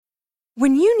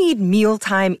When you need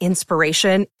mealtime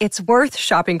inspiration, it's worth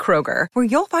shopping Kroger, where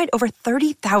you'll find over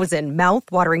 30,000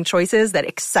 mouth-watering choices that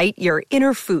excite your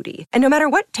inner foodie. And no matter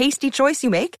what tasty choice you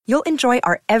make, you'll enjoy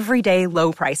our everyday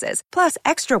low prices, plus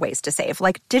extra ways to save,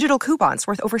 like digital coupons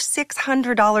worth over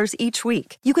 $600 each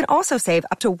week. You can also save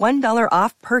up to $1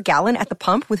 off per gallon at the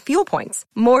pump with fuel points.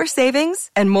 More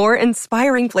savings and more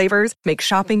inspiring flavors make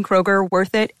shopping Kroger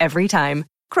worth it every time.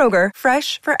 Kroger,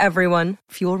 fresh for everyone.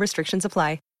 Fuel restrictions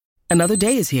apply. Another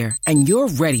day is here, and you're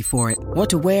ready for it. What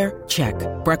to wear? Check.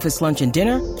 Breakfast, lunch, and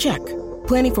dinner? Check.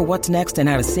 Planning for what's next and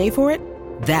how to save for it?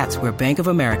 That's where Bank of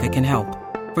America can help.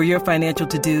 For your financial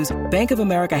to-dos, Bank of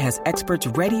America has experts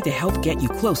ready to help get you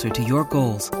closer to your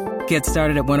goals. Get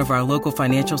started at one of our local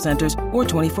financial centers or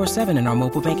 24/7 in our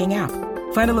mobile banking app.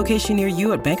 Find a location near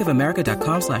you at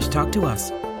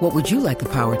bankofamerica.com/talktous. What would you like the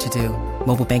power to do?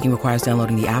 Mobile banking requires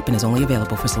downloading the app and is only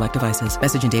available for select devices.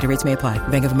 Message and data rates may apply.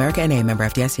 Bank of America N.A., member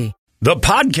FDIC. The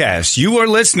podcast you are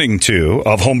listening to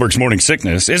of Holmberg's Morning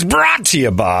Sickness is brought to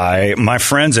you by my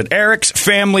friends at Eric's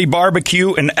Family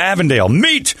Barbecue in Avondale.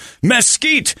 Meet,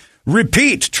 mesquite,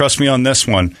 repeat. Trust me on this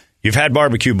one. You've had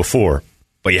barbecue before,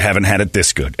 but you haven't had it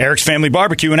this good. Eric's Family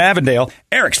Barbecue in Avondale,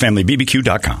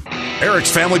 ericsfamilybbq.com.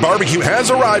 Eric's Family Barbecue has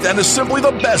arrived and is simply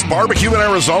the best barbecue in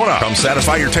Arizona. Come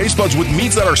satisfy your taste buds with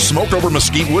meats that are smoked over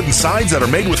mesquite wood and sides that are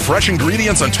made with fresh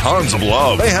ingredients and tons of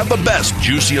love. They have the best,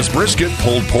 juiciest brisket,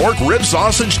 pulled pork, rib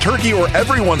sausage, turkey, or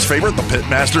everyone's favorite, the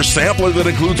Pitmaster Sampler that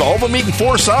includes all the meat and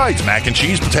 4 sides, mac and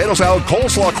cheese, potato salad,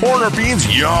 coleslaw, corn, or beans,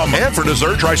 yum. And for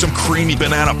dessert, try some creamy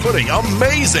banana pudding,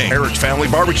 amazing. Eric's Family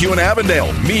Barbecue in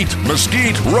Avondale. Meat,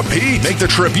 mesquite, repeat. Make the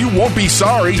trip, you won't be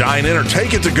sorry. Dine in or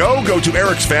take it to go. Go to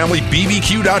ericsfamilybbq.com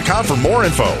for more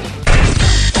info.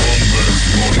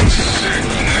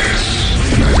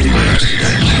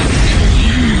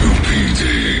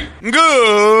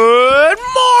 Good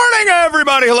morning,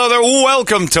 everybody. Hello there.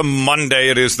 Welcome to Monday.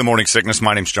 It is the Morning Sickness.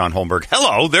 My name's John Holmberg.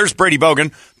 Hello, there's Brady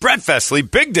Bogan, Brett Festley,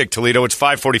 Big Dick Toledo. It's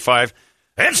 5:45.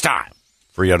 It's time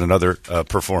for yet another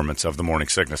performance of the Morning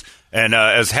Sickness. And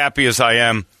as happy as I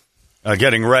am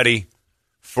getting ready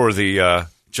for the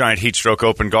giant Heat Stroke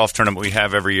Open golf tournament we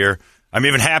have every year, I'm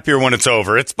even happier when it's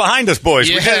over. It's behind us, boys.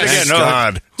 Yes, we did it again. No,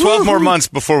 God. 12 more months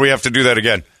before we have to do that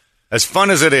again. As fun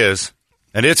as it is,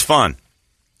 and it's fun.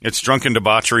 It's drunken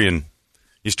debauchery, and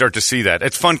you start to see that.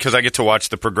 It's fun because I get to watch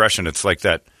the progression. It's like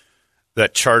that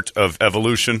chart of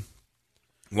evolution,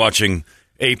 watching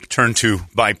ape turn to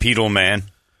bipedal man.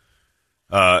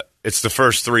 It's the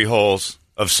first 3 holes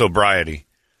of sobriety.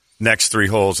 Next 3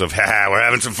 holes of, we're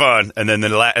having some fun. And then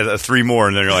the 3 more,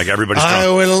 and then you're like, everybody's drunk. I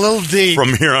went a little deep.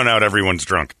 From here on out, everyone's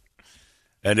drunk.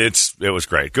 And it was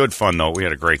great. Good fun, though. We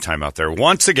had a great time out there.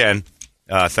 Once again,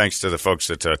 thanks to the folks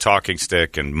at Talking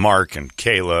Stick and Mark and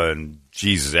Kayla and,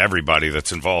 Jesus, everybody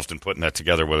that's involved in putting that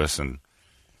together with us. And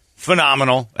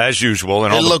phenomenal, as usual.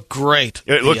 And it looked great.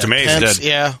 It looked amazing. Tents,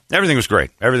 yeah. Everything was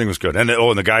great. Everything was good. And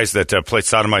the guys that played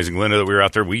Sodomizing Linda that we were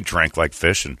out there, we drank like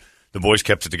fish, and the boys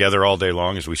kept it together all day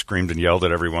long as we screamed and yelled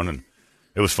at everyone, and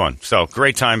it was fun. So,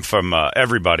 great time from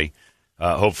everybody.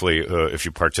 Hopefully, if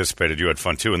you participated, you had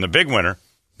fun, too. And the big winner,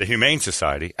 the Humane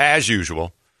Society, as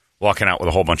usual, walking out with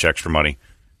a whole bunch of extra money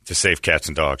to save cats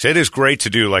and dogs. It is great to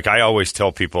do. Like I always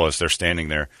tell people as they're standing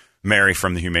there, Mary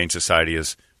from the Humane Society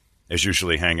is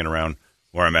usually hanging around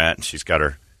where I'm at, and she's got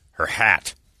her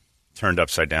hat turned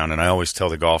upside down. And I always tell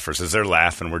the golfers, as they're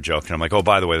laughing, we're joking, I'm like, oh,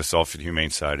 by the way, this is all for the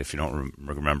Humane Society. If you don't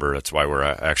remember, that's why we're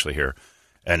actually here.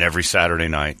 And every Saturday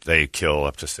night, they kill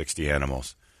up to 60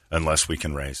 animals unless we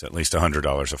can raise at least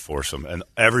 $100 a foursome. And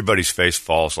everybody's face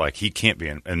falls like he can't be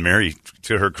in. And Mary,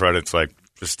 to her credit, it's like,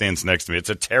 just stands next to me. It's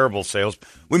a terrible sales.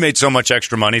 We made so much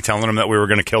extra money telling them that we were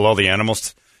going to kill all the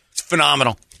animals. It's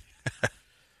phenomenal.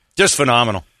 Just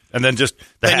phenomenal. And then just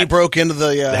then you broke into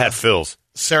the hat fills.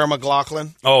 Sarah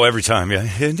McLachlan. Oh, every time, yeah.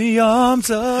 In the arms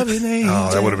of an angel.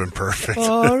 Oh, that would have been perfect.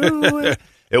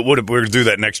 It would have. We're going to do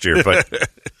that next year. But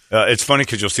it's funny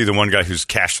because you'll see the one guy who's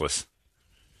cashless.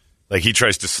 Like, he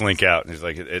tries to slink out, and he's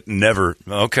like, it never,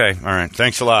 okay, all right,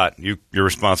 thanks a lot. You're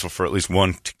responsible for at least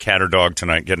one cat or dog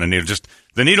tonight getting a needle. Just,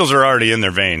 the needles are already in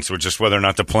their veins, so just whether or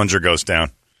not the plunger goes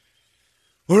down.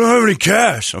 We don't have any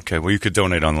cash. Okay, well, you could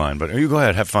donate online, but you go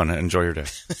ahead, have fun, enjoy your day.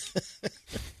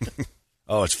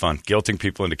 Oh, it's fun. Guilting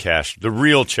people into cash. The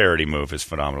real charity move is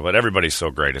phenomenal, but everybody's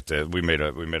so great at that. We made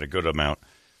a good amount,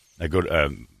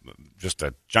 just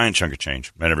a giant chunk of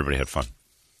change, and everybody had fun.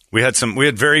 We had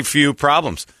very few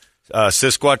problems.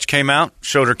 Sasquatch came out,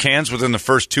 showed her cans within the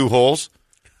first 2 holes,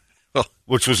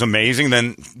 which was amazing.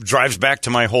 Then drives back to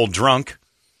my hole drunk.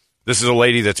 This is a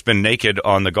lady that's been naked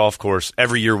on the golf course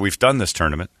every year we've done this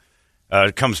tournament.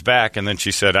 Comes back, and then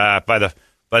she said, by the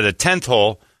 10th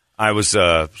hole,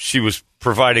 she was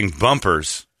providing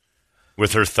bumpers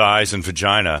with her thighs and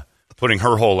vagina, putting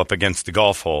her hole up against the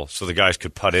golf hole so the guys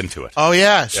could putt into it. Oh,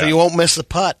 yeah, so you won't miss the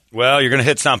putt. Well, you're going to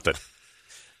hit something.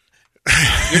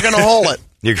 You're going to hole it.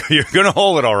 You're going to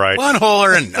hole it all right. One hole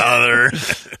or another.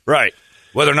 Right.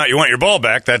 Whether or not you want your ball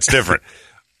back, that's different.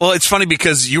 Well, it's funny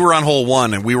because you were on hole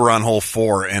 1 and we were on hole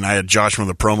 4, and I had Josh, one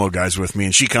of the promo guys, with me,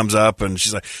 and she comes up and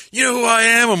she's like, "You know who I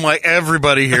am?" I'm like,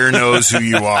 "Everybody here knows who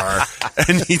you are."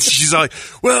 And she's like,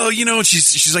 "Well, you know,"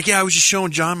 she's like, "Yeah, I was just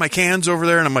showing John my cans over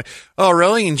there," and I'm like, "Oh,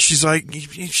 really?" And she's like,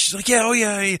 "Yeah, oh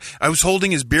yeah, I was holding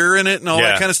his beer in it and all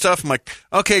that kind of stuff." I'm like,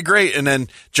 "Okay, great." And then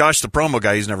Josh, the promo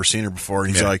guy, he's never seen her before,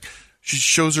 and he's like, she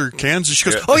shows her cans and she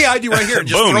goes, "Oh, yeah, I do right here." And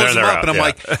just Boom, throws they're them up. out, And I'm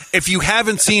like, if you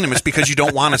haven't seen him, it's because you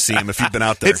don't want to see him if you've been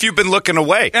out there. If you've been looking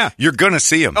away, you're going to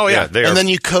see them. Oh, yeah. And then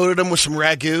you coated them with some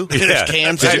ragu. Yeah.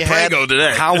 Cans I that you had had. Prego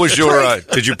today. How was your,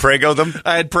 did you Prego them?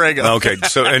 I had Prego. Okay,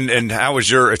 so, and how was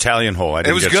your Italian hole?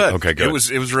 It was good. Okay, good. It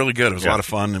was really good. It was a lot of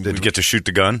fun. And Did you get to shoot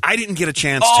the gun? I didn't get a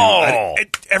chance Oh!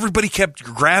 to. Everybody kept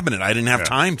grabbing it. I didn't have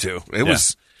time to. It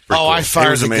was. Oh, I It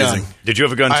fired was the amazing. gun. Did you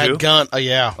have a gun I too? had gun.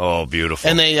 Yeah. Oh, beautiful.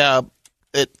 And they,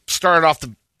 it started off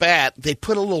the bat. They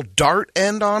put a little dart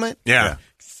end on it. Yeah.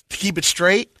 To keep it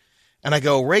straight. And I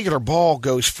go, regular ball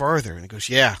goes further. And he goes,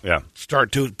 yeah.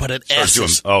 Start to, but it Starts doing-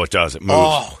 S's. oh, it does. It moves.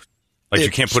 Oh, like you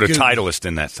it's can't put a good. Titleist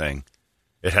in that thing.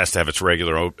 It has to have its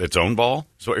own ball.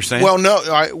 Is what you're saying? Well,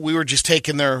 no, we were just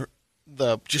taking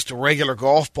just a regular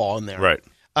golf ball in there. Right.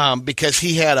 Because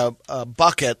he had a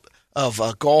bucket of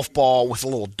a golf ball with a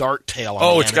little dart tail on it.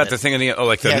 Oh, it's got the thing in the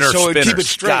like the nerve so spinners. keep it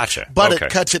straight. Gotcha. But Okay.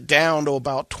 it cuts it down to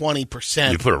about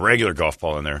 20%. You put a regular golf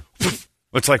ball in there.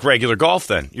 It's like regular golf.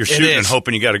 Then you're shooting and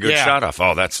hoping you got a good shot off.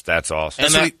 Oh, that's awesome.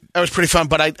 And that was pretty fun.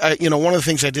 But I one of the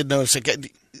things I did notice,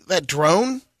 that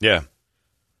drone Yeah.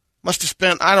 must have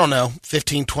spent, I don't know,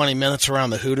 15, 20 minutes around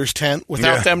the Hooters tent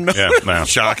without them knowing. Yeah, well,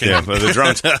 shocking. Yeah, but the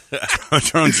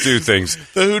drones do things.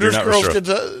 The Hooters You're not girls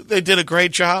sure. they did a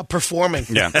great job performing.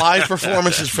 Yeah. Live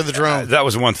performances for the drone. That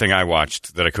was one thing I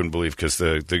watched that I couldn't believe because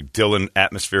the Dylan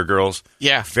Atmosphere girls,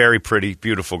 very pretty,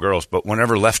 beautiful girls, but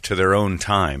whenever left to their own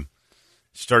time,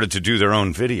 started to do their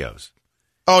own videos.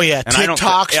 Oh, yeah. And I don't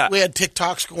TikToks. We had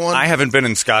TikToks going. I haven't been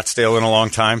in Scottsdale in a long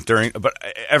time but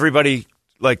everybody,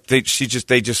 like, they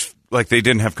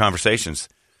didn't have conversations.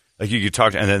 Like, you could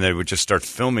talk, and then they would just start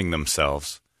filming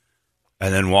themselves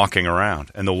and then walking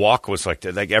around. And the walk was like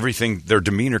everything, their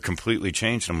demeanor completely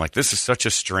changed. And I'm like, this is such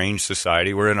a strange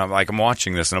society we're in. I'm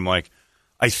watching this, and I'm like,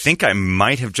 I think I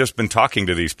might have just been talking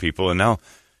to these people, and now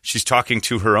she's talking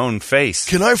to her own face.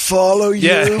 Can I follow you?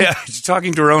 Yeah, she's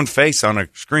talking to her own face on a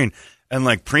screen and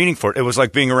like preening for it. It was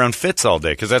like being around Fitz all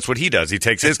day because that's what he does. He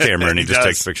takes his camera and he just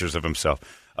takes pictures of himself.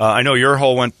 I know your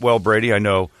hole went well, Brady. I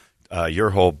know your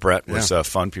hole, Brett, was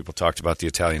fun. People talked about the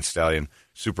Italian Stallion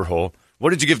Super Hole. What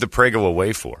did you give the Prego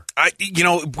away for?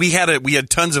 We had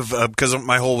tons of because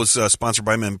my hole was sponsored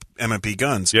by MMP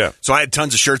Guns. Yeah, so I had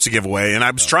tons of shirts to give away, and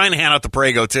I was trying to hand out the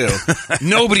Prego too.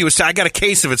 Nobody was. I got a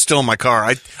case of it still in my car.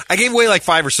 I gave away like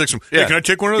 5 or 6 of them. Yeah, hey, can I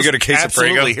take one of those? You got a case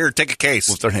Absolutely. of Prego? Here, take a case.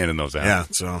 We'll start handing those out. Yeah,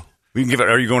 so we can give it.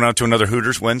 Are you going out to another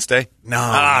Hooters Wednesday? No.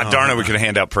 Darn it! We can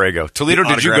hand out Prego. Toledo,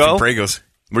 did you go? Pregos.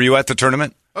 Were you at the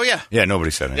tournament? Oh, yeah. Yeah, nobody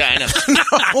said anything. Yeah,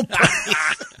 I know.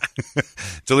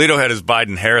 Toledo had his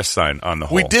Biden-Harris sign on the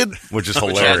hole. We did. Which is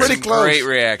Which hilarious. was pretty close. Great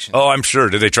reaction. Oh, I'm sure.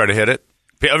 Did they try to hit it?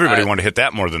 Everybody wanted to hit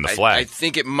that more than the I flag.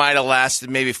 think it might have lasted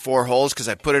maybe 4 holes because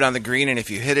I put it on the green, and if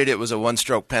you hit it, it was a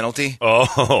 1-stroke penalty.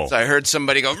 Oh. So I heard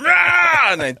somebody go,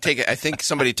 "Rah!" And I take it. I think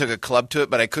somebody took a club to it,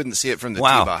 but I couldn't see it from the tee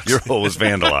box. Your hole was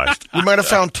vandalized. We might have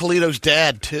found Toledo's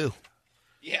dad, too.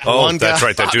 Yeah. Oh, One that's guy-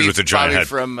 right. That dude with the giant head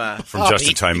from Just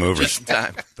in Time Movers. Just in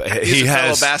Time. He He's a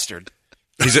has fellow bastard.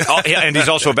 and he's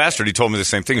also a bastard. He told me the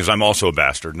same thing. I'm also a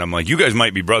bastard, and I'm like, you guys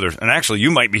might be brothers, and actually, you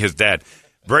might be his dad.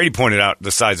 Brady pointed out the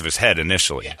size of his head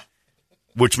initially,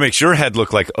 which makes your head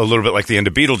look like a little bit like the end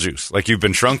of Beetlejuice, like you've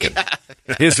been shrunken.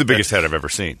 He's the biggest head I've ever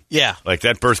seen. Yeah. Like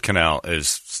that birth canal is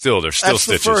still there's still That's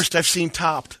stitches. the first I've seen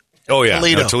topped. Oh yeah,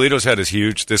 Toledo. No, Toledo's head is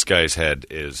huge. This guy's head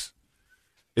is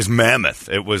mammoth.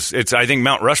 It's I think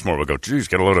Mount Rushmore would go, geez,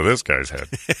 get a load of this guy's head.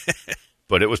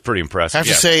 But it was pretty impressive. I have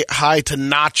to say hi to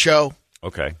Nacho.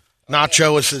 Okay.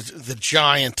 Nacho is the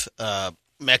giant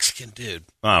Mexican dude.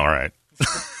 Oh, all right.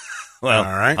 Well,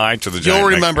 all right. Hi to the giant. You'll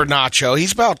remember Nacho.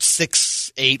 He's about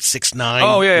 6'8", 6'9".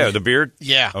 Oh yeah, the beard.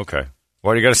 Yeah. Okay.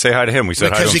 Why do you got to say hi to him? We said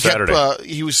because hi to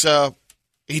him Saturday.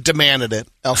 he demanded it,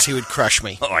 else he would crush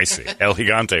me. Oh, I see. El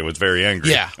Gigante was very angry.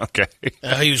 Yeah. Okay.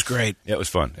 He was great. Yeah, it was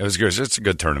fun. It was good. It's a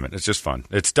good tournament. It's just fun.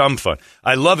 It's dumb fun.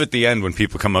 I love at the end when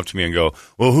people come up to me and go,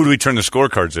 well, who do we turn the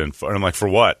scorecards in for? And I'm like, for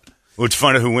what? Let's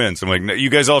find out who wins. I'm like, no, you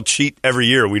guys all cheat every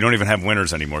year. We don't even have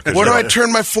winners anymore. Where do I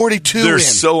turn my 42 They're in?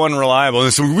 so unreliable.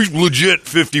 And so we legit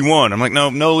 51. I'm like,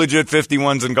 no legit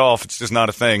 51s in golf. It's just not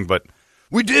a thing. But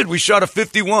we did. We shot a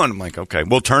 51. I'm like, okay,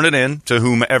 we'll turn it in to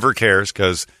whomever cares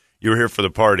because you were here for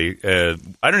the party.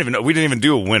 I don't even know. We didn't even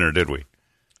do a winner, did we?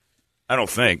 I don't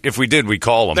think. If we did, we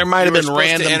call them. There might have been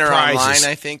random to enter prizes.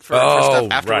 Online, I think, for stuff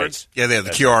afterwards. Right. Yeah, they have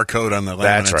the QR code on the laminates.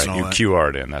 That's right. And all You that.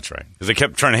 QR'd in. That's right. Because they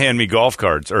kept trying to hand me golf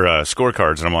cards or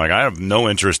scorecards, and I'm like, I have no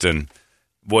interest in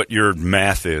what your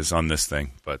math is on this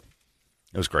thing. But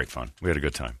it was great fun. We had a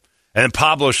good time. And then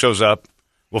Pablo shows up.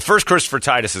 Well, first Christopher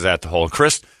Titus is at the hole.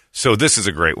 So this is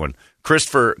a great one.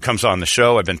 Christopher comes on the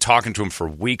show. I've been talking to him for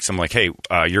weeks. I'm like, hey,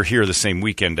 you're here the same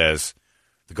weekend as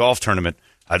the golf tournament.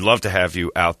 I'd love to have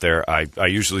you out there. I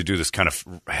usually do this kind of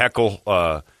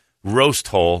heckle roast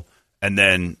hole, and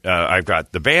then I've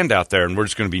got the band out there, and we're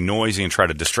just going to be noisy and try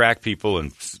to distract people.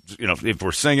 And, if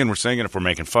we're singing, we're singing. If we're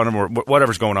making fun of them,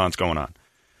 whatever's going on, it's going on.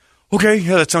 Okay,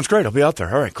 yeah, that sounds great. I'll be out there.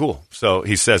 All right, cool. So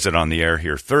he says it on the air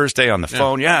here. Thursday on the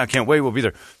phone. Yeah, I can't wait. We'll be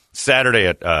there. Saturday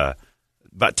at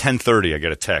about 10:30, I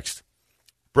get a text.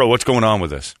 Bro, what's going on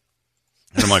with this?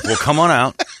 And I'm like, well, come on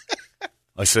out.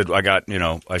 I said,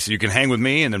 you can hang with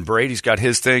me, and then Brady's got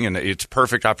his thing, and it's a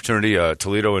perfect opportunity.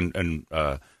 Toledo and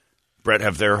Brett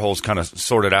have their holes kind of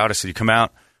sorted out. I said, you come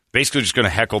out, basically just going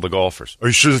to heckle the golfers. Are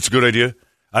you sure that's a good idea?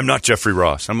 I'm not Jeffrey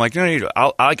Ross. I'm like, no,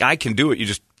 I can do it. You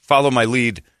just follow my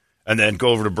lead, and then go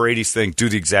over to Brady's thing, do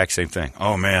the exact same thing.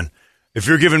 Oh, man, if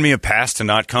you're giving me a pass to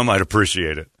not come, I'd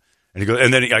appreciate it. And he goes,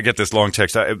 and then I get this long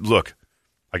text. Look,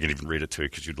 I can even read it to you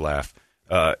because you'd laugh.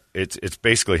 It's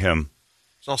basically him.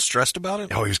 He's all stressed about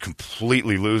it? Oh, he was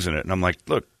completely losing it. And I'm like,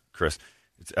 look, Chris,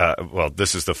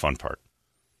 this is the fun part.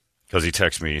 Because he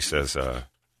texts me, he says...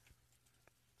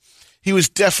 he was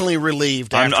definitely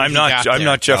relieved after I'm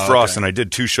not Jeff Ross, okay. and I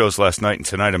did 2 shows last night, and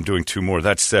tonight I'm doing 2 more.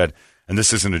 That said, and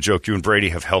this isn't a joke, you and Brady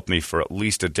have helped me for at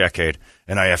least a decade,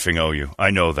 and I effing owe you.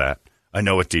 I know that. I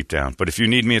know it deep down. But if you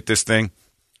need me at this thing,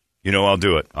 I'll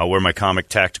do it. I'll wear my comic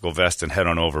tactical vest and head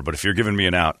on over. But if you're giving me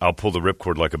an out, I'll pull the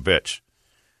ripcord like a bitch.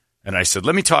 And I said,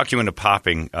 let me talk you into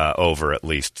popping over at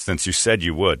least, since you said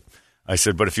you would. I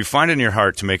said, but if you find it in your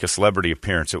heart to make a celebrity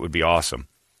appearance, it would be awesome.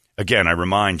 Again, I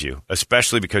remind you,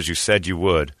 especially because you said you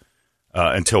would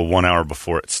until 1 hour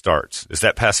before it starts. Is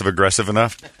that passive-aggressive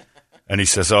enough? And he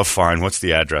says, oh, fine, what's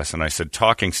the address? And I said,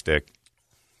 Talking Stick,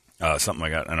 something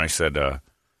like that. And I said,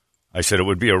 it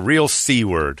would be a real C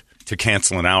word to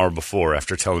cancel an hour before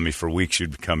after telling me for weeks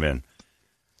you'd come in.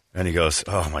 And he goes,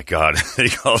 oh, my God. He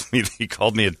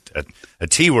called me a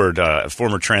T-word,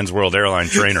 former Trans World Airline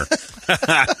trainer,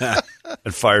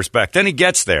 and fires back. Then he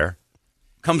gets there,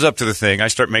 comes up to the thing. I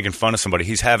start making fun of somebody.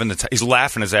 He's he's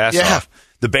laughing his ass off.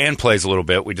 The band plays a little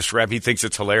bit. We describe. He thinks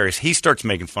it's hilarious. He starts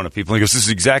making fun of people. He goes,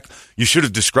 you should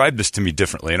have described this to me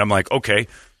differently. And I'm like, okay,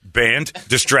 band,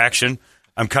 distraction.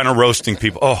 I'm kind of roasting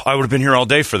people. Oh, I would have been here all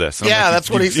day for this. That's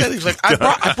what he said. He's like, I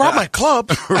brought my club.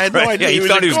 I had no idea. Yeah, he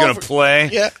thought he was going to play.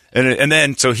 Yeah. And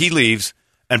then, so he leaves,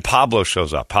 and Pablo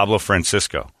shows up, Pablo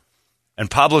Francisco.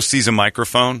 And Pablo sees a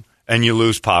microphone, and you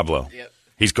lose Pablo. Yep.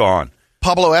 He's gone.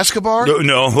 Pablo Escobar?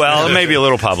 No, well, maybe a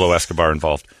little Pablo Escobar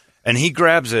involved. And he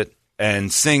grabs it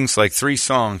and sings like 3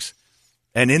 songs.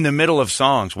 And in the middle of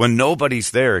songs, when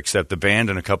nobody's there except the band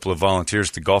and a couple of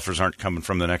volunteers, the golfers aren't coming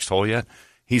from the next hole yet,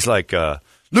 he's like, let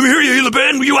me hear you, the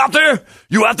band. Were you out there?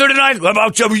 You out there tonight? How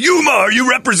about Yuma? Are you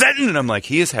representing? And I'm like,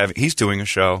 he's doing a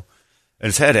show in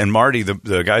his head. And Marty,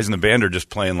 the guys in the band are just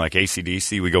playing like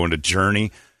AC/DC. We go into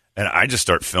Journey, and I just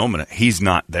start filming it. He's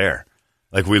not there.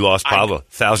 Like, we lost Pablo,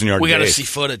 1,000-yard We got to days. see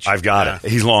footage. I've got it.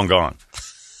 He's long gone.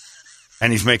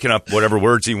 And he's making up whatever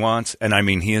words he wants. And, I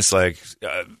mean, he is like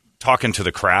talking to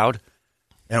the crowd.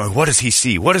 And I'm like, what does he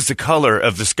see? What is the color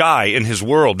of the sky in his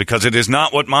world? Because it is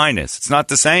not what mine is. It's not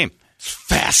the same. It's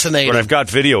fascinating. But I've got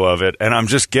video of it, and I'm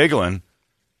just giggling.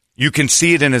 You can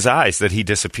see it in his eyes that he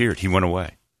disappeared. He went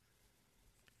away.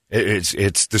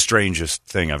 It's the strangest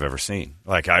thing I've ever seen.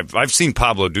 Like, I've seen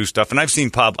Pablo do stuff, and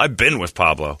I've been with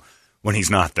Pablo when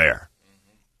he's not there.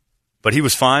 But he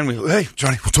was fine. Hey,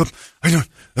 Johnny, what's up? How you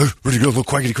doing? Ready to go a little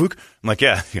quackity cook? I'm like,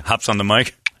 yeah. He hops on the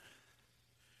mic.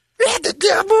 At the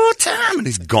double time, and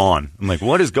he's gone. I'm like,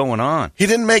 what is going on? He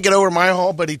didn't make it over my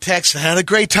hall, but he texted, had a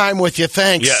great time with you.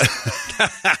 Thanks. Yeah.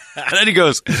 And then he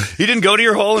goes, he didn't go to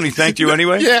your hole, and he thanked you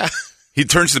anyway? Yeah. He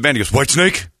turns to the band. He goes,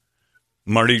 Whitesnake?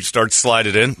 Marty starts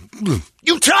sliding in.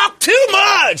 You talk too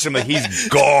much. I'm like, he's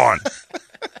gone.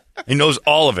 He knows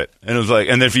all of it. And it was like,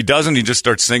 and if he doesn't, he just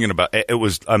starts singing about it.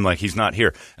 I'm like, he's not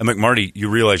here. I'm like, Marty, you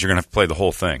realize you're going to have to play the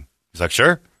whole thing. He's like,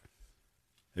 sure.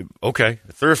 Okay.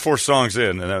 3 or 4 songs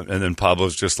in, and then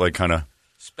Pablo's just like kind of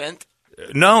spent.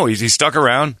 No, he's stuck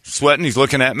around, sweating. He's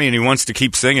looking at me, and he wants to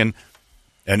keep singing.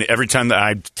 And every time that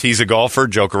I tease a golfer,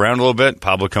 joke around a little bit,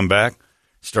 Pablo come back,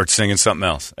 start singing something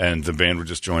else, and the band would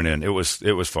just join in. It was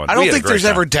fun. I don't think there's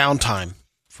ever downtime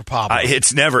for Pablo.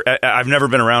 I've never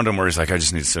been around him where he's like, I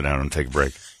just need to sit down and take a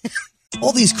break.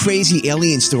 All these crazy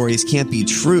alien stories can't be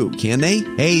true, can they?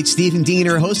 Hey, it's Stephen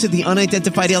Diener, host of the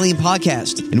Unidentified Alien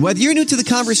Podcast. And whether you're new to the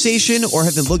conversation or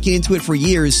have been looking into it for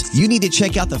years, you need to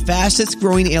check out the fastest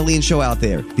growing alien show out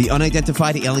there, the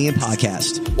Unidentified Alien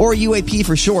Podcast, or UAP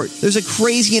for short. There's a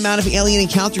crazy amount of alien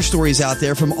encounter stories out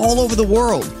there from all over the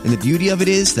world. And the beauty of it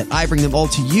is that I bring them all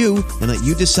to you and let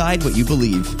you decide what you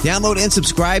believe. Download and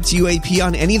subscribe to UAP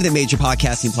on any of the major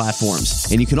podcasting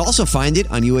platforms. And you can also find it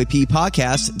on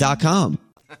UAPpodcast.com.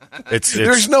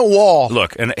 There's no wall.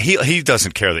 Look, and he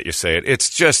doesn't care that you say it.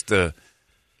 It's just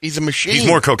he's a machine. He's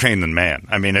more cocaine than man.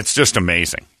 I mean, it's just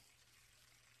amazing.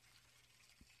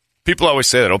 People always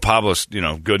say that. Oh, Pablo's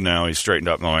good now. He's straightened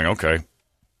up. And I'm like, okay,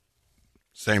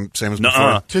 same as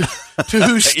before. To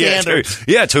whose standards?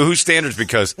 Yeah, to whose standards?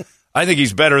 Because I think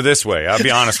he's better this way. I'll be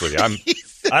honest with you.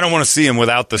 I don't want to see him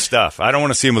without the stuff. I don't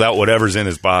want to see him without whatever's in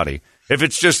his body. If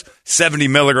it's just 70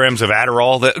 milligrams of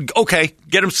Adderall, okay,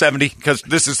 get him 70 because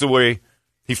this is the way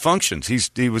he functions.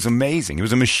 He was amazing. He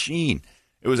was a machine.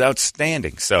 It was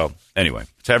outstanding. So anyway,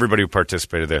 to everybody who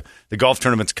participated there, the golf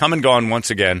tournament's come and gone once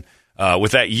again.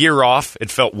 With that year off,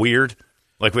 it felt weird,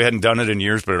 like we hadn't done it in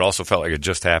years, but it also felt like it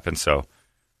just happened. So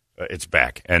it's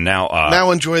back. And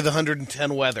now enjoy the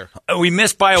 110 weather. We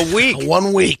missed by a week.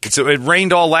 1 week. So it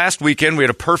rained all last weekend. We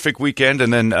had a perfect weekend,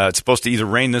 and then it's supposed to either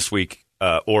rain this week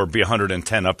or be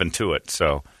 110 up into it.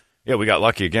 So, yeah, we got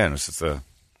lucky again. It's just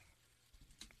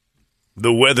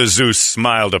the weather Zeus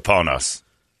smiled upon us.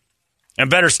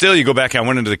 And better still, you go back, I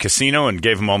went into the casino and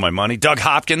gave him all my money. Doug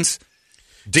Hopkins,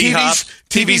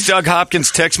 TV's Doug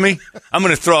Hopkins text me. I'm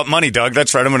going to throw up money, Doug.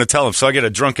 That's right. I'm going to tell him. So I get a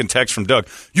drunken text from Doug.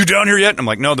 You down here yet? And I'm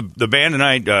like, no, the band and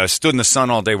I stood in the sun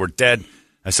all day. We're dead.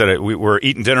 I said, we're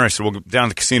eating dinner. I said, we'll go down to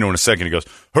the casino in a second. He goes,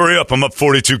 hurry up. I'm up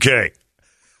 $42K.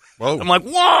 Whoa. I'm like,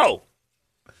 whoa.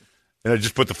 And I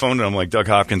just put the phone in. I'm like, Doug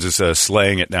Hopkins is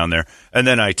slaying it down there. And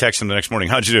then I text him the next morning.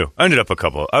 How'd you do? I ended up a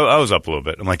couple. I was up a little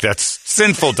bit. I'm like, that's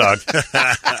sinful, Doug. Can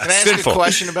I ask you a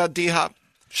question about D-Hop?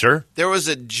 Sure. There was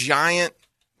a giant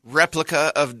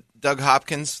replica of Doug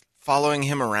Hopkins following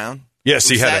him around. Yes,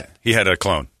 he had a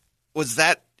clone. Was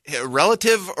that a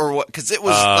relative or what? Because it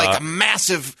was like a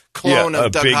massive clone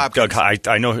of Doug Hopkins.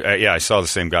 I know. I saw the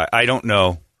same guy. I don't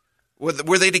know.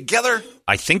 Were they together?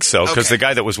 I think so, because the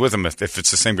guy that was with him, if it's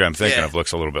the same guy I'm thinking of,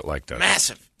 looks a little bit like Doug.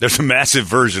 Massive. There's a massive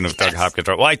version of Doug Hopkins.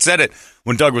 Well, I said it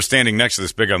when Doug was standing next to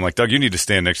this big guy. I'm like, Doug, you need to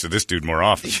stand next to this dude more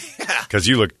often because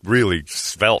you look really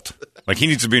svelte. Like, he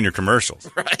needs to be in your commercials.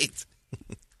 Right.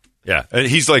 Yeah. And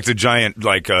he's like the giant,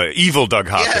 evil Doug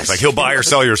Hopkins. Yes. Like, he'll buy or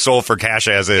sell your soul for cash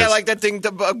as is. Yeah, like that thing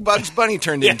Bugs Bunny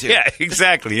turned into. Yeah,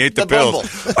 exactly. He ate the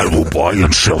pills. I will buy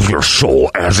and sell your soul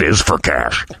as is for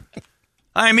cash.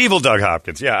 I'm evil Doug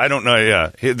Hopkins. Yeah, I don't know.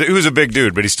 Yeah. He was a big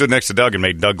dude, but he stood next to Doug and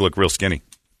made Doug look real skinny.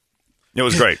 It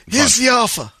was great. Here's the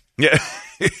offer. Yeah.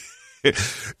 If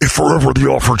forever the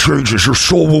offer changes, your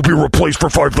soul will be replaced for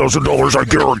 $5,000. I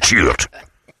guarantee it.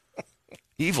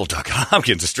 Evil Doug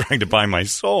Hopkins is trying to buy my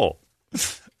soul.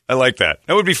 I like that.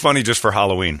 That would be funny just for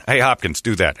Halloween. Hey, Hopkins,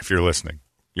 do that if you're listening.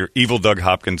 Your evil Doug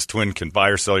Hopkins twin can buy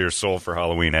or sell your soul for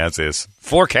Halloween as is.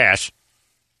 For cash.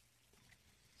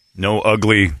 No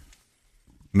ugly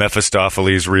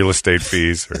Mephistopheles real estate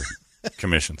fees or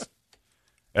commissions.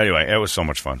 Anyway, it was so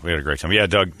much fun. We had a great time. Yeah,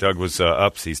 Doug was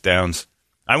ups, he's downs.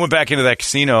 I went back into that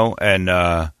casino and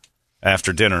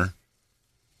after dinner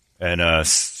and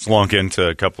slunk into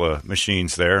a couple of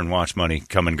machines there and watched money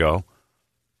come and go.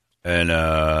 And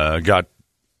got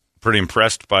pretty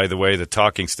impressed by the way the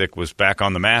talking stick was back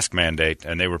on the mask mandate,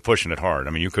 and they were pushing it hard.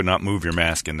 I mean, you could not move your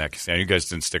mask in that casino. You guys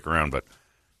didn't stick around, but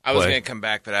I was going to come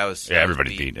back, but I was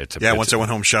everybody beat it. Once I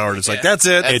went home, showered, it's like, that's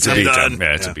it. It's a beatdown.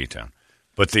 Yeah, it's a beatdown.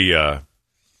 But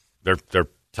they're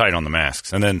tight on the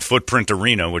masks. And then Footprint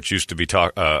Arena, which used to be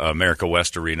America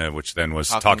West Arena, which then was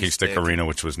Talking Stick Arena,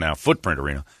 which was now Footprint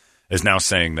Arena, is now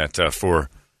saying that for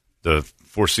the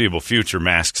foreseeable future,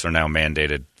 masks are now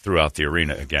mandated throughout the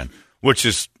arena again, which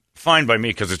is fine by me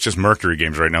because it's just Mercury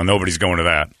games right now. Nobody's going to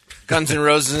that. Guns N'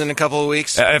 Roses in a couple of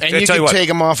weeks. And you can take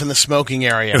them off in the smoking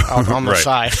area on the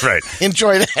side. Right.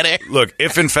 Enjoy that air. Look,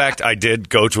 if in fact I did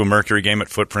go to a Mercury game at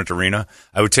Footprint Arena,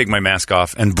 I would take my mask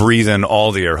off and breathe in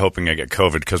all the air hoping I get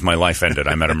COVID because my life ended.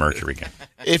 I'm at a Mercury game.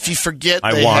 If you forget,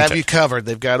 they have you covered.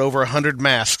 They've got over 100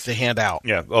 masks to hand out.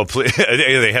 Yeah. Oh, please.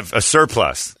 They have a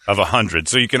surplus of 100.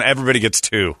 So everybody gets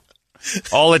 2.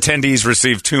 All attendees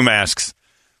receive 2 masks.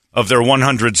 of their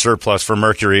 100 surplus for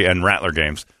Mercury and Rattler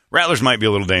games. Rattlers might be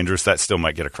a little dangerous. That still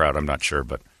might get a crowd. I'm not sure,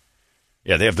 but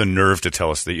yeah, they have the nerve to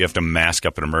tell us that you have to mask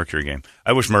up at a Mercury game.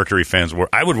 I wish Mercury fans were.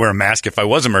 I would wear a mask if I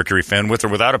was a Mercury fan, with or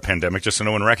without a pandemic, just so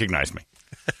no one recognized me.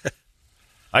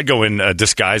 I'd go in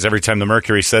disguise every time the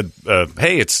Mercury said,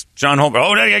 "Hey, it's John Holmberg."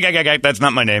 Oh, no, that's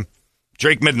not my name.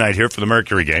 Drake Midnight here for the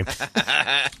Mercury game.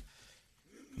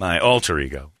 My alter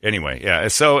ego. Anyway, yeah.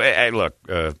 So, look,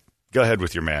 go ahead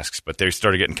with your masks. But they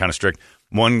started getting kind of strict.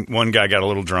 One guy got a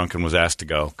little drunk and was asked to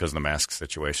go because of the mask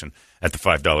situation at the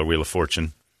 $5 Wheel of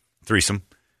Fortune threesome.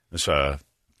 It was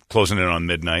closing in on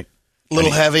midnight.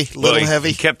 Little heavy.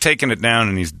 He kept taking it down,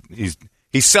 and he's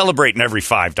celebrating every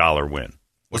 $5 win.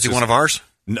 Was he one of ours?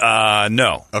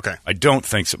 No. Okay. I don't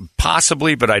think so.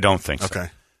 Possibly, but I don't think so. Okay.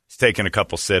 He's taking a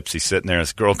couple sips. He's sitting there.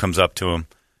 This girl comes up to him,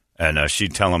 and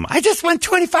she'd tell him, "I just won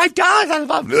 $25."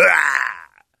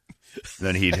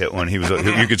 Then he'd hit one.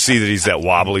 You could see that he's that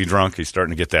wobbly drunk. He's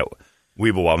starting to get that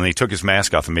weeble wobble. And he took his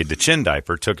mask off and made the chin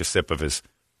diaper, took a sip of his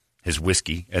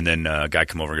whiskey, and then a guy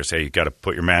come over and goes, "Hey, you got to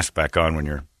put your mask back on when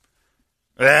you're..."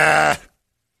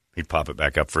 He'd pop it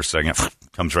back up for a second.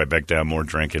 Comes right back down, more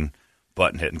drinking,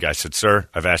 button hitting. Guy said, "Sir,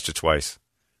 I've asked you twice.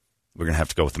 We're going to have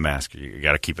to go with the mask. You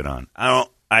got to keep it on."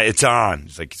 It's on.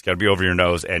 It's like, it's got to be over your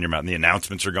nose and your mouth. And the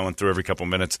announcements are going through every couple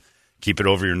minutes. Keep it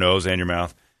over your nose and your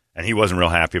mouth. And he wasn't real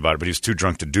happy about it, but he was too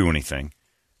drunk to do anything.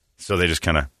 So they just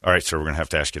kind of, "All right, sir, we're going to have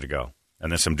to ask you to go."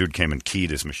 And then some dude came and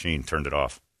keyed his machine, turned it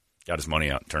off. Got his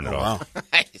money out and turned it off.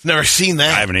 Wow. Never seen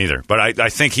that. I haven't either. But I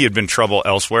think he had been trouble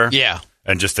elsewhere. Yeah.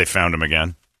 And just they found him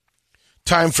again.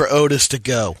 Time for Otis to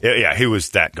go. Yeah, he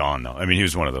was that gone, though. I mean, he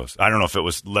was one of those. I don't know if it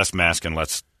was less mask and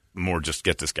more just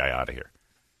get this guy out of here.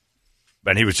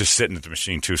 But he was just sitting at the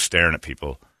machine, too, staring at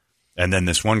people. And then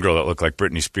this one girl that looked like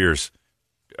Britney Spears,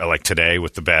 like today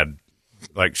with the bad,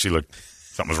 like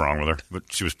something was wrong with her. But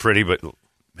she was pretty, but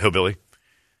hillbilly.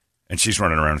 And she's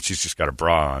running around, and she's just got a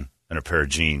bra on and a pair of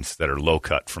jeans that are low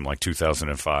cut from like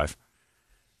 2005.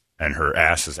 And her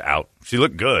ass is out. She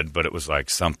looked good, but it was like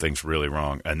something's really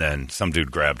wrong. And then some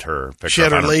dude grabbed her. She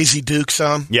had her Lazy Dukes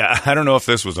on? Yeah, I don't know if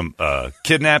this was a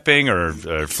kidnapping or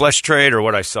a flesh trade or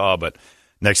what I saw, but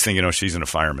next thing you know, she's in a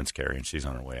fireman's carry and she's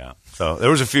on her way out. So there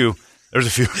was a few good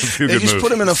moves. They just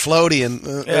put him in a floaty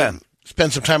and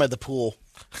spend some time at the pool.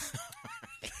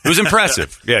 It was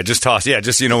impressive. Yeah, just toss. Yeah,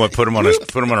 just, you know what? Put him on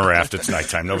a raft. It's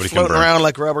nighttime. Nobody can burn. Floating around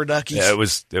like rubber duckies. Yeah,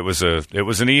 it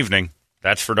was an evening.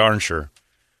 That's for darn sure.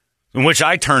 In which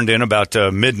I turned in about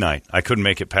midnight. I couldn't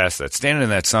make it past that. Standing in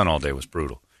that sun all day was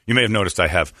brutal. You may have noticed I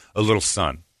have a little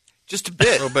sun. Just a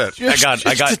bit. A little bit. I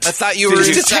thought you were. I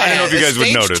don't know if you guys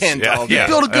would notice. Yeah.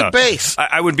 Build a good base.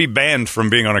 I would be banned from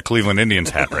being on a Cleveland Indians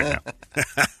hat right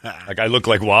now. Like I look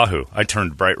like Wahoo. I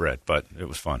turned bright red, but it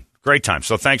was fun. Great time.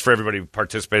 So thanks for everybody who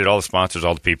participated, all the sponsors,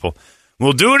 all the people.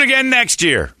 We'll do it again next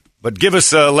year, but give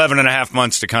us 11 and a half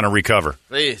months to kind of recover.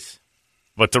 Please.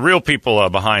 But the real people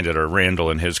behind it are Randall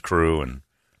and his crew and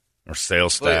our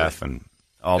sales staff and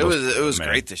all those. It was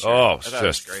great this year. Oh, it's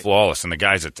just flawless. And the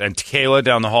guys and Kayla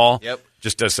down the hall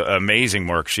just does amazing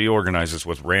work. She organizes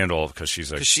with Randall because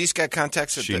she's got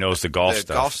contacts. She knows the golf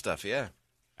stuff. Golf stuff, yeah.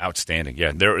 Outstanding.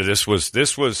 Yeah, this was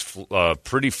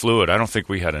pretty fluid. I don't think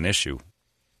we had an issue.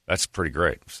 That's pretty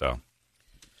great. So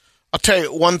I'll tell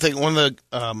you one thing. One of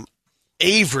the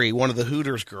Avery, one of the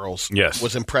Hooters girls,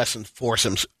 was impressing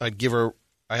foursomes.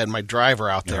 I had my driver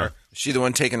out there. Is she the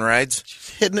one taking rides?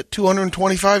 She's hitting it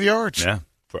 225 yards. Yeah.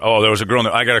 Oh, there was a girl.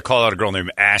 I got to call out a girl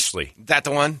named Ashley. That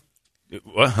the one?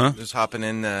 What? Huh? Just hopping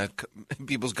in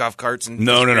people's golf carts and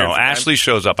no. Ashley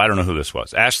shows up. I don't know who this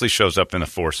was. Ashley shows up in a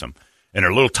foursome in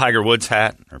her little Tiger Woods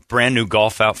hat, her brand new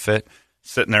golf outfit,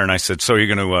 sitting there. And I said, "So you're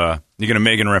gonna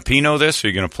Megan Rapinoe this, or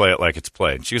you're gonna play it like it's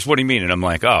played?" She goes, "What do you mean?" And I'm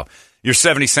like, "Oh, your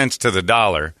 70 cents to the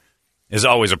dollar is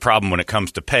always a problem when it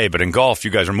comes to pay. But in golf,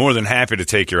 you guys are more than happy to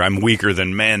take your I'm weaker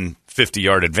than men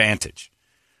 50-yard advantage."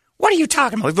 What are you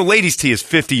talking about? Like, the ladies' tee is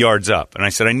 50 yards up. And I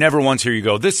said, I never once hear you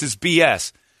go, "This is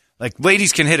BS. Like,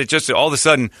 ladies can hit it just all of a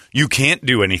sudden, you can't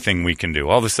do anything we can do.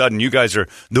 All of a sudden, you guys are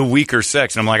the weaker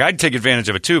sex." And I'm like, I'd take advantage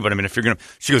of it too. But I mean, if you're going to,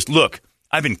 she goes, "Look,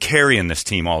 I've been carrying this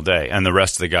team all day." And the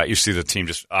rest of the guys, you see the team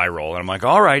just eye roll. And I'm like,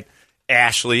 all right,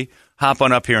 Ashley, hop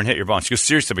on up here and hit your ball. And she goes,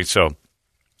 "Seriously?" So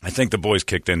I think the boys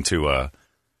kicked into a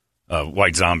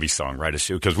White Zombie song right as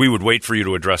because we would wait for you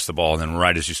to address the ball, and then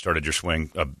right as you started your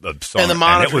swing, a song, and the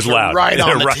monitors it was loud. Right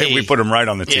on the tee. We put them right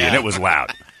on the tee, and it was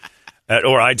loud.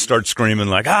 Or I'd start screaming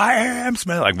like, "I am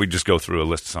smelling." Like, we'd just go through a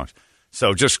list of songs.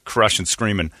 So just crushing,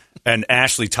 screaming. And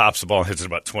Ashley tops the ball and hits it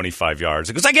about 25 yards.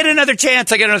 He goes, "I get another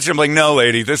chance. I get another chance." I'm like, "No,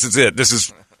 lady, this is it. This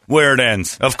is where it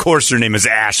ends. Of course your name is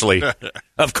Ashley.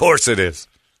 Of course it is."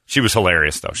 She was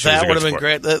hilarious, though. That would have been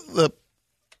great.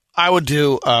 I would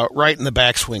do right in the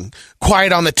backswing,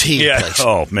 quiet on the tee. Yeah. Please.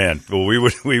 Oh man. Well,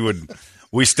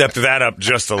 we stepped that up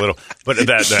just a little, but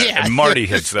that Marty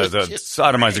hits the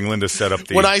sodomizing Linda set up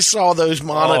the. When I saw those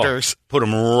monitors, put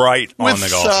them right on with the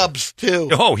golf subs too.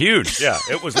 Oh, huge! Yeah,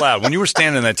 it was loud when you were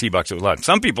standing in that tee box. It was loud.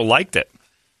 Some people liked it,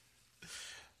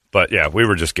 but yeah, we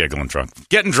were just giggling drunk,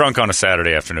 getting drunk on a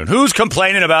Saturday afternoon. Who's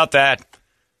complaining about that?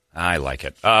 I like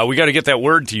it. We got to get that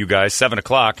word to you guys.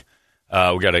 7:00.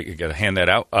 We got to hand that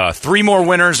out. 3 more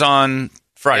winners on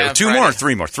Friday. Yeah, 2 Friday. more.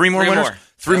 3 more. 3 more winners. More.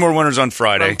 3 more winners on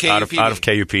Friday out of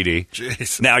KUPD.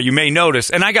 Jeez. Now, you may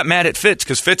notice, and I got mad at Fitz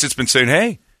because Fitz has been saying,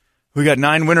 hey, we got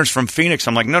 9 winners from Phoenix.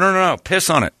 I'm like, no. Piss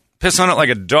on it. Piss on it like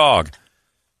a dog.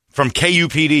 From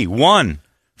KUPD. 1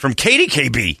 from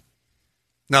KDKB.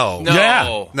 No.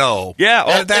 Yeah. No.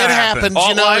 Yeah. That happens. All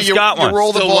You know, lives got one. You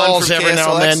roll the Still one balls from every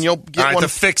now and KSLX? then. You'll get All right, one. the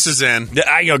fix is in.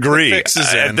 I agree. The fix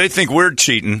is in. They think we're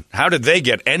cheating. How did they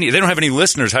get any? They don't have any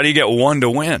listeners. How do you get 1 to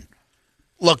win?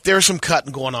 Look, there's some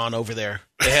cutting going on over there.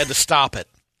 They had to stop it.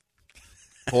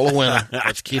 Pull a winner.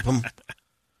 Let's keep them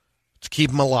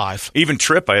alive. Even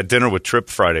Tripp, I had dinner with Tripp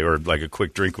Friday, or like a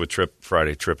quick drink with Tripp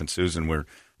Friday. Tripp and Susan were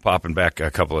popping back a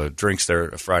couple of drinks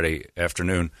there Friday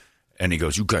afternoon, and he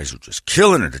goes, "You guys are just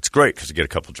killing it. It's great," because you get a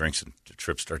couple of drinks, and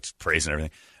Tripp starts praising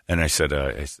everything. And I said,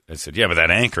 "Yeah, but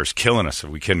that anchor's killing us.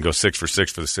 We can go 6 for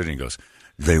 6 for the city." And he goes,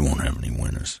 "They won't have any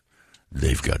winners.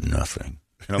 They've got nothing."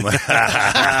 And I'm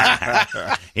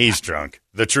like, he's drunk.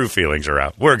 The true feelings are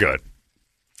out. We're good.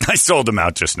 I sold them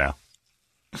out just now.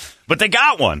 But they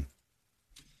got one.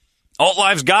 Alt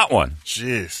Live's got one.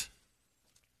 Jeez.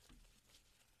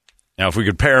 Now, if we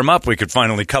could pair them up, we could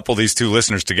finally couple these 2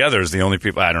 listeners together as the only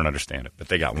people. I don't understand it, but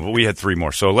they got one. But we had 3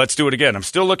 more. So let's do it again. I'm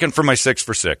still looking for my 6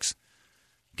 for 6.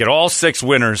 Get all 6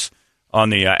 winners on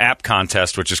the app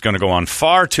contest, which is going to go on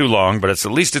far too long, but at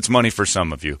least it's money for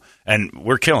some of you. And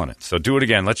we're killing it. So do it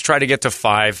again. Let's try to get to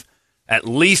 5, at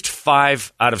least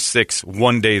 5 out of 6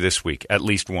 one day this week, at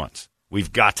least once.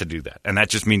 We've got to do that. And that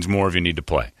just means more of you need to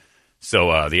play.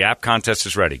 So the app contest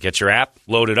is ready. Get your app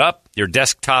loaded up, your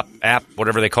desktop app,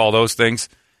 whatever they call those things.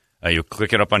 You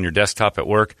click it up on your desktop at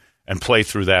work and play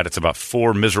through that. It's about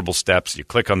 4 miserable steps. You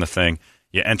click on the thing.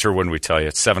 You enter when we tell you.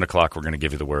 It's 7:00. We're going to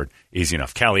give you the word. Easy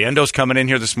enough. Caliendo's coming in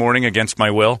here this morning against my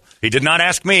will. He did not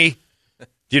ask me. Do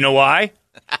you know why?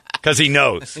 Because he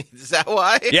knows. Is that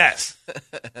why? Yes.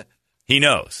 He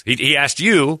knows. He asked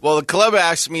you. Well, the club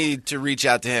asked me to reach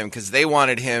out to him because they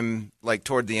wanted him like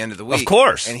toward the end of the week. Of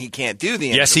course. And he can't do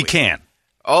the end Yes, of the he week. can.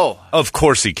 Oh. Of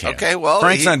course he can. Okay, well.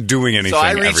 Frank's not doing anything. So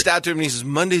I reached out to him and he says,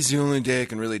 Monday's the only day I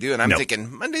can really do it. And I'm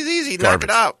thinking, Monday's easy. Knock it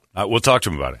out. We'll talk to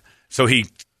him about it. So he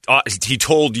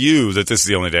told you that this is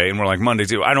the only day, and we're like, Monday,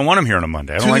 too. I don't want him here on a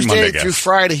Monday. I don't like Monday Tuesday through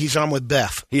Friday, he's on with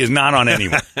Beth. He is not on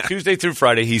anyone. Tuesday through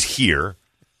Friday, he's here.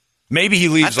 Maybe he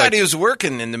leaves. I thought he was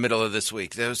working in the middle of this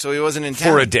week, so he wasn't in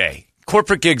town. For a day.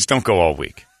 Corporate gigs don't go all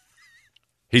week.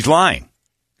 He's lying.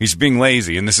 He's being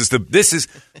lazy, and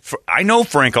I know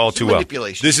Frank all too well.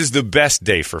 This is the best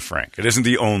day for Frank. It isn't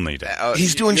the only day.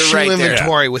 He's doing shoe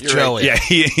inventory with Joey. Yeah,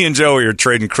 he and Joey are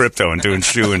trading crypto and doing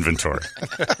shoe inventory.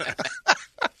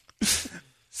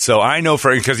 So I know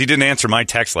Frank because he didn't answer my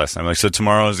text last time. I'm like, so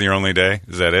tomorrow is your only day?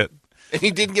 Is that it? And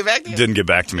he didn't get back to you? He didn't get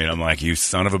back to me. And I'm like, you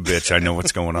son of a bitch. I know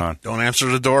what's going on. Don't answer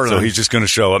the door. So he's just going to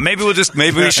show up. Maybe we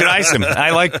should ice him. I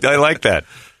like that.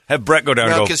 Have Brett go down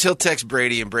and go. No, because he'll text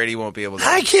Brady and Brady won't be able to.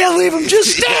 I can't leave him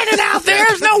just standing out there.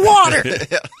 There's no water.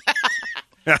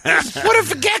 What if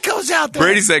the gecko's out there?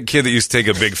 Brady's that kid that used to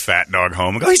take a big fat dog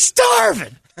home and go, he's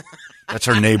starving. That's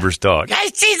our neighbor's dog.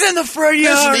 Guys, he's in the front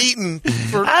yard.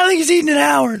 I think he's eating in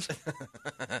hours.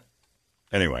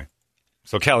 Anyway,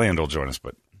 so Caliendo will join us,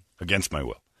 but against my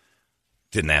will.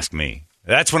 Didn't ask me.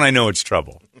 That's when I know it's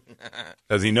trouble.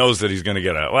 Because he knows that he's going to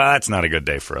get that's not a good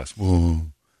day for us.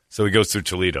 So he goes through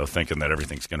Toledo thinking that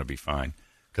everything's going to be fine.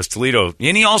 Because Toledo,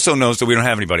 and he also knows that we don't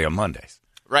have anybody on Mondays.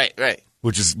 Right.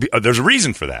 Which is, there's a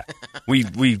reason for that.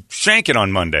 We shank it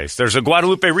on Mondays. There's a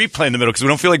Guadalupe replay in the middle because we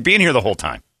don't feel like being here the whole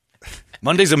time.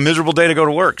 Monday's a miserable day to go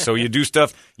to work, so you do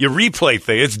stuff, you replay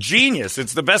things. It's genius.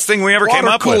 It's the best thing we ever came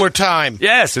up with. Water cooler time.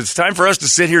 Yes, it's time for us to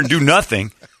sit here and do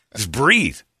nothing. Just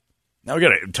breathe. Now we got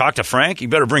to talk to Frank. He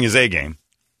better bring his A game.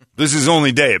 This is his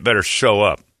only day. It better show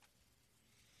up.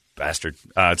 Bastard.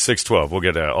 It's 6:12. We'll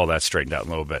get all that straightened out in a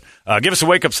little bit. Give us a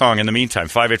wake-up song in the meantime.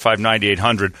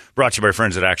 585-9800. Brought to you by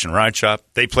friends at Action Ride Shop.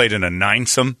 They played in a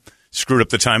 9-some. Screwed up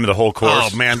the time of the whole course.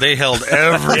 Oh, man, they held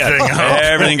everything up.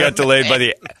 Everything got delayed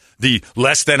by the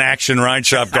less than Action Ride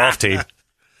Shop golf team.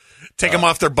 Take them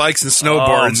off their bikes and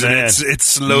snowboards, and it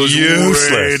slows useless.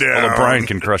 way down. Although Brian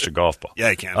can crush a golf ball. Yeah,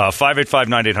 he can.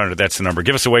 585-9800, that's the number.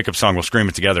 Give us a wake-up song. We'll scream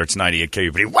it together. It's 98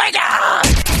 KUPD. Wake up!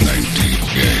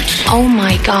 98 Oh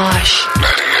my gosh.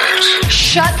 98.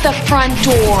 Shut the front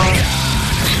door.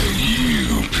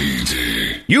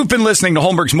 You've been listening to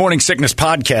Holmberg's Morning Sickness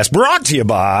Podcast, brought to you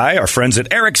by our friends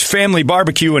at Eric's Family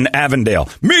Barbecue in Avondale.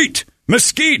 Meet,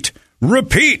 mesquite,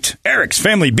 repeat.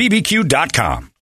 Eric'sFamilyBBQ.com.